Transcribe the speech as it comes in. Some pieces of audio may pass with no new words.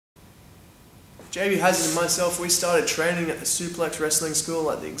JB Hazard and myself, we started training at the Suplex Wrestling School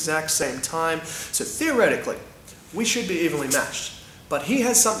at the exact same time, so theoretically, we should be evenly matched. But he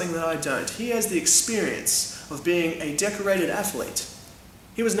has something that I don't. He has the experience of being a decorated athlete.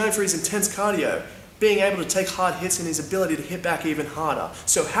 He was known for his intense cardio, being able to take hard hits, and his ability to hit back even harder.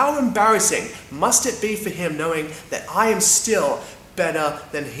 So how embarrassing must it be for him knowing that I am still better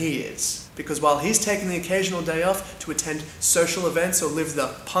than he is? Because while he's taking the occasional day off to attend social events or live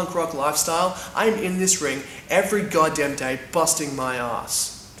the punk rock lifestyle, I'm in this ring every goddamn day busting my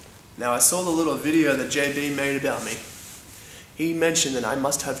ass. Now, I saw the little video that JB made about me. He mentioned that I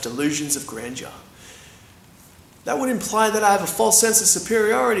must have delusions of grandeur. That would imply that I have a false sense of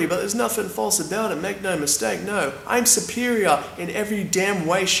superiority, but there's nothing false about it, make no mistake, no. I'm superior in every damn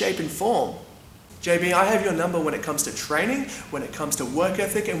way, shape and form. JB, I have your number when it comes to training, when it comes to work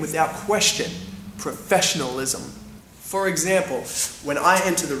ethic, and without question, professionalism. For example, when I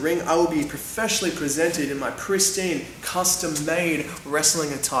enter the ring, I will be professionally presented in my pristine, custom-made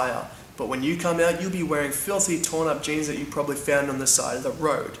wrestling attire. But when you come out, you'll be wearing filthy, torn-up jeans that you probably found on the side of the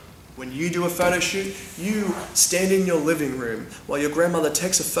road. When you do a photo shoot, you stand in your living room while your grandmother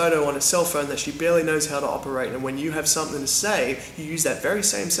takes a photo on a cell phone that she barely knows how to operate, and when you have something to say, you use that very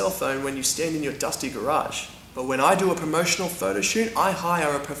same cell phone when you stand in your dusty garage. But when I do a promotional photo shoot, I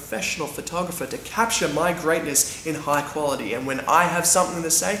hire a professional photographer to capture my greatness in high quality. And when I have something to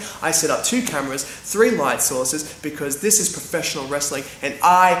say, I set up 2 cameras, 3 light sources, because this is professional wrestling, and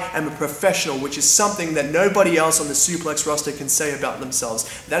I am a professional, which is something that nobody else on the Suplex roster can say about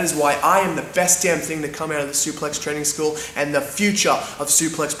themselves. That is why I am the best damn thing to come out of the Suplex training school and the future of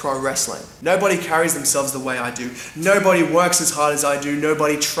Suplex Pro Wrestling. Nobody carries themselves the way I do. Nobody works as hard as I do.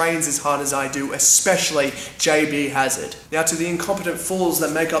 Nobody trains as hard as I do, especially JB Hazard. Now, to the incompetent fools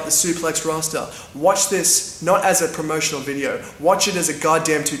that make up the Suplex roster, watch this not as a promotional video, watch it as a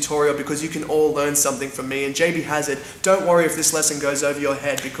goddamn tutorial, because you can all learn something from me. And JB Hazard, don't worry if this lesson goes over your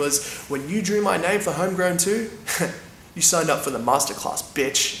head, because when you drew my name for Homegrown 2, you signed up for the masterclass,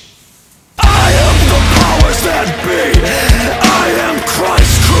 bitch. I am the powers that be.